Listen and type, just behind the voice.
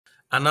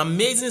An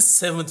amazing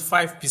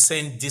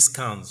 75%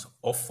 discount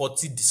or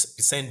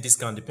 40%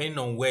 discount, depending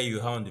on where you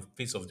are on the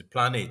face of the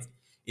planet,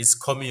 is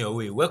coming your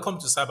way. Welcome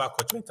to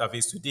Cyberculture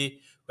Interface. Today,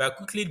 we are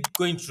quickly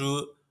going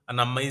through an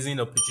amazing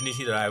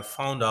opportunity that I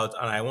found out,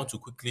 and I want to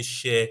quickly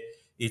share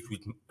it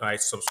with my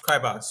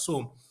subscribers.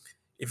 So,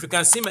 if you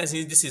can see my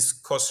screen, this is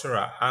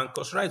Coursera, and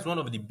Coursera is one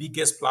of the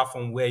biggest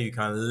platforms where you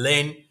can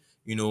learn,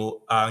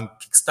 and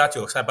start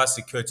your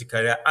cybersecurity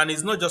career. And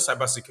it's not just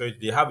cybersecurity;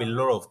 they have a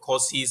lot of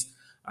courses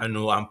and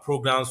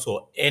programs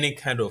for any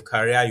kind of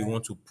career you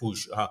want to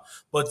push.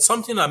 But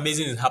something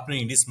amazing is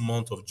happening in this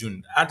month of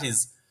June. That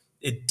is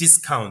a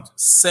discount,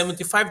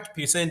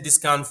 75%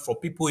 discount for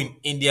people in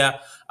India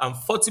and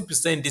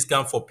 40%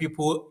 discount for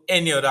people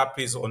any other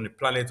place on the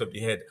planet of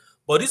the earth.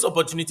 But this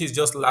opportunity is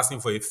just lasting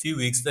for a few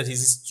weeks. That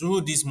is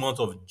through this month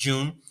of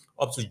June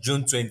up to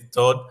June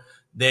 23rd.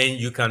 Then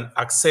you can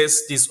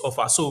access this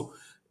offer. So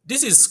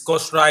this is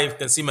Coursera. You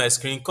can see my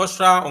screen. On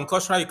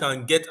Coursera, you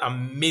can get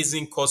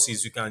amazing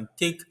courses. You can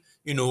take,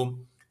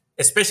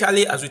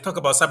 especially as we talk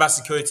about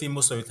cybersecurity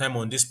most of the time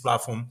on this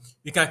platform,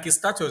 you can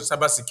start your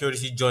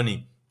cybersecurity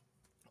journey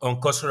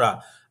on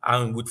Coursera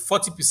and with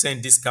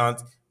 40%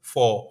 discount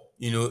for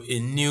a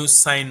new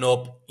sign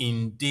up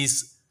in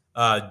this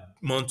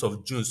month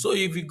of June. So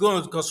if you go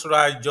on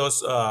Coursera,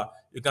 just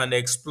you can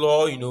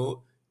explore,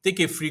 take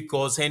a free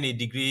course, earn a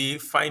degree,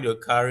 find your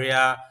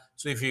career.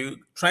 So if you're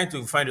trying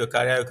to find your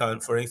career, you can,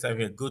 for instance,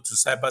 you can go to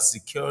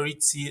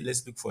cybersecurity.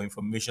 Let's look for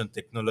information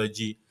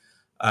technology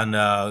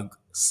and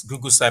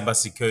Google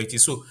cybersecurity.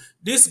 So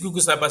this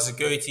Google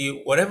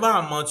cybersecurity, whatever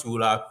amount you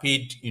will have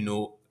paid,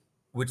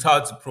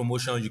 without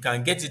promotion, you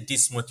can get it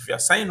this month. If you are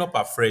signing up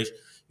afresh,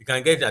 you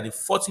can get it at a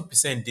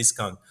 40%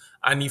 discount.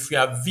 And if you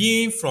are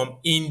viewing from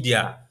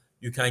India,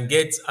 you can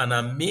get an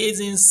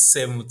amazing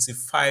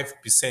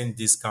 75%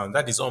 discount.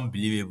 That is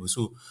unbelievable.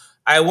 So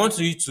I want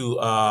you to,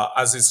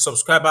 as a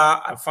subscriber,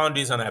 I found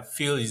this and I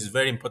feel it's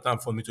very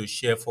important for me to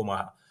share for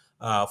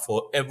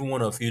every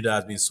one of you that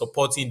has been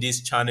supporting this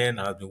channel and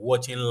has been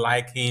watching,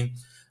 liking,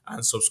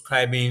 and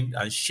subscribing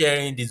and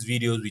sharing these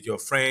videos with your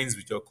friends,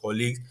 with your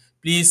colleagues.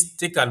 Please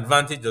take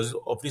advantage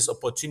of this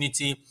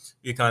opportunity.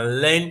 You can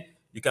learn,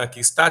 you can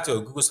kickstart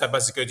your Google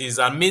cybersecurity. It's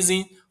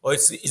amazing, or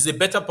it's a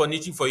better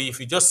opportunity for you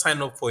if you just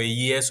sign up for a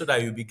year so that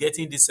you'll be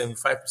getting this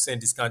 75%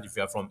 discount if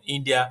you are from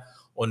India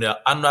on the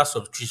annual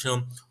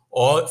subscription,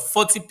 or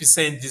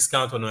 40%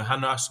 discount on an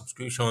annual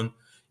subscription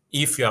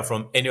if you are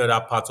from any other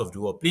part of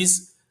the world.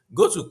 Please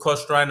go to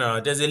Coursera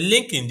now. There's a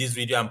link in this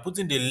video. I'm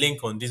putting the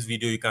link on this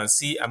video. You can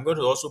see. I'm going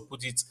to also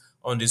put it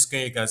on the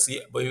screen. You can see.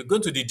 But if you go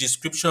to the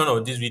description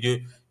of this video,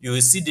 you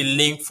will see the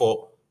link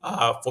for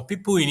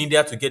people in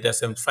India to get their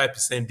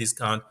 75%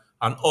 discount,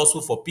 and also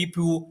for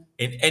people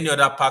in any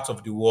other part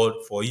of the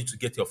world for you to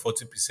get your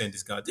 40%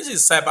 discount. This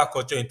is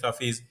Cyberculture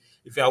Interface.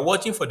 If you are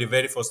watching for the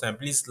very first time,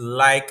 please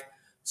like,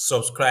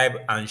 subscribe,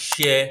 and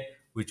share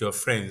with your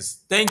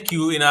friends. Thank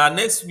you. In our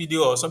next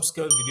video or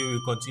subsequent video,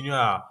 we'll continue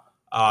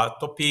our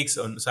topics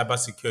on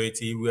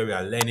cybersecurity, where we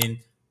are learning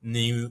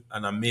new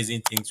and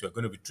amazing things. We're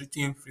going to be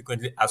treating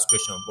frequently asked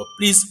questions. But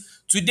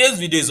please, today's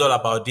video is all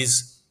about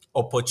this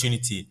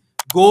opportunity.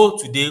 Go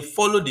today,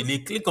 follow the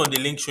link, click on the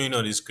link showing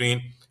on the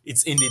screen.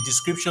 It's in the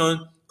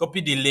description.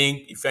 Copy the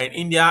link. If you're in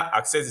India,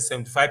 access the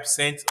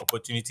 75%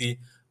 opportunity.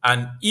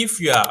 And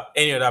if you are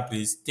any other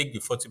place, take the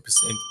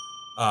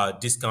 40%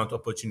 discount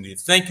opportunity.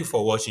 Thank you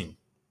for watching.